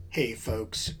Hey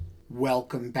folks,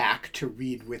 welcome back to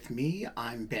Read With Me.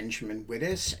 I'm Benjamin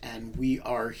Wittes, and we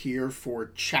are here for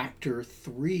Chapter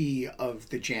 3 of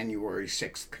the January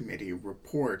 6th Committee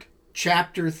Report.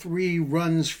 Chapter 3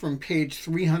 runs from page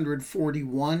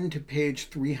 341 to page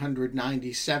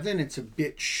 397. It's a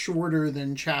bit shorter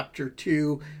than Chapter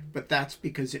 2, but that's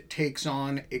because it takes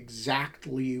on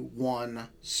exactly one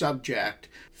subject: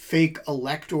 fake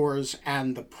electors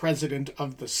and the President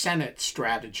of the Senate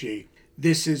strategy.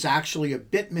 This is actually a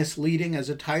bit misleading as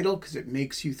a title because it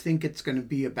makes you think it's going to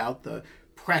be about the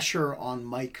pressure on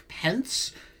Mike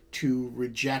Pence to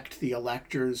reject the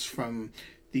electors from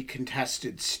the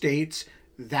contested states.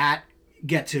 That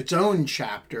gets its own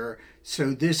chapter.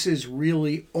 So this is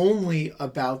really only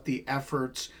about the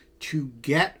efforts to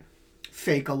get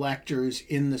fake electors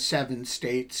in the 7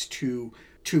 states to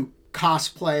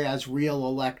cosplay as real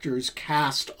electors,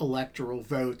 cast electoral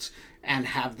votes, and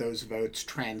have those votes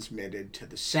transmitted to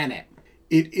the Senate.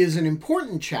 It is an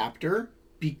important chapter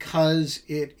because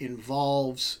it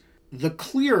involves the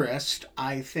clearest,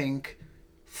 I think,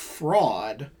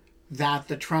 fraud that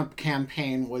the Trump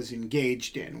campaign was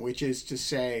engaged in, which is to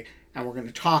say, and we're going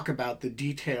to talk about the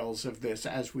details of this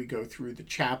as we go through the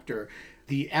chapter,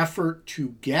 the effort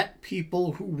to get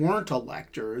people who weren't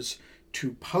electors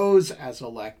to pose as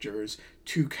electors,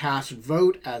 to cast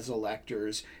vote as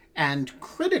electors, and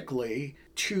critically,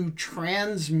 to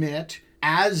transmit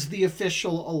as the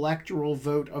official electoral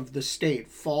vote of the state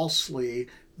falsely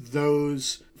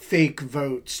those fake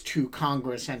votes to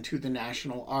Congress and to the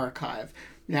National Archive.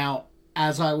 Now,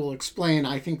 as I will explain,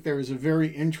 I think there is a very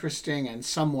interesting and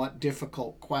somewhat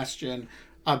difficult question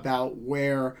about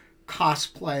where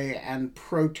cosplay and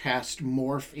protest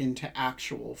morph into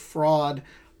actual fraud.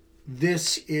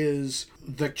 This is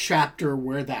the chapter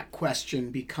where that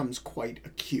question becomes quite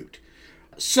acute.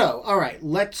 So, all right,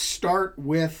 let's start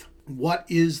with what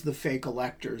is the fake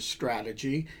electors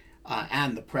strategy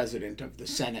and the President of the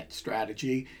Senate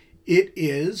strategy. It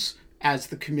is, as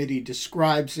the committee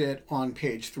describes it on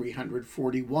page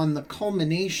 341, the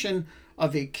culmination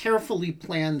of a carefully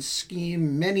planned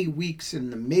scheme many weeks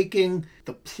in the making.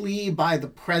 The plea by the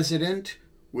president,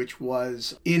 which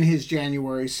was in his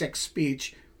January 6th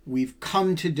speech, "We've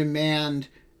come to demand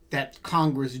that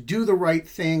Congress do the right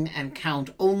thing and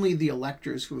count only the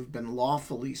electors who have been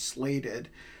lawfully slated."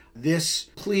 This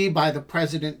plea by the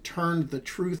president turned the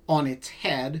truth on its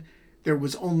head. There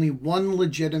was only one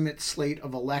legitimate slate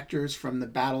of electors from the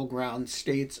battleground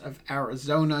states of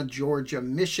Arizona, Georgia,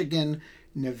 Michigan,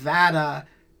 Nevada,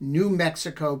 New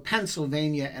Mexico,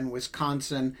 Pennsylvania, and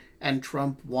Wisconsin, and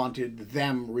Trump wanted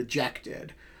them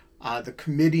rejected. The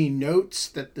committee notes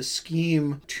that the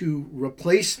scheme to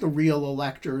replace the real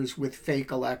electors with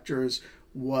fake electors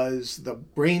was the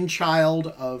brainchild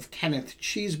of Kenneth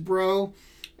Chesebro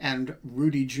and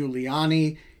Rudy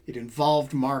Giuliani. It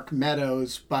involved Mark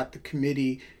Meadows, but the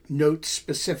committee notes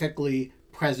specifically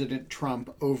President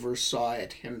Trump oversaw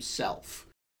it himself.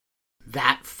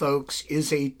 That, folks,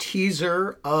 is a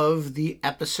teaser of the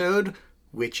episode,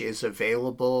 which is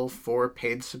available for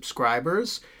paid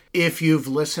subscribers. If you've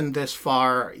listened this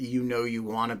far, you know you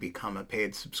want to become a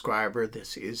paid subscriber.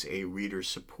 This is a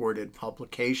reader-supported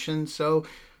publication, so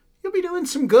you'll be doing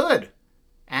some good.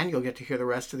 And you'll get to hear the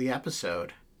rest of the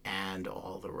episode and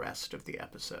all the rest of the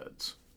episodes.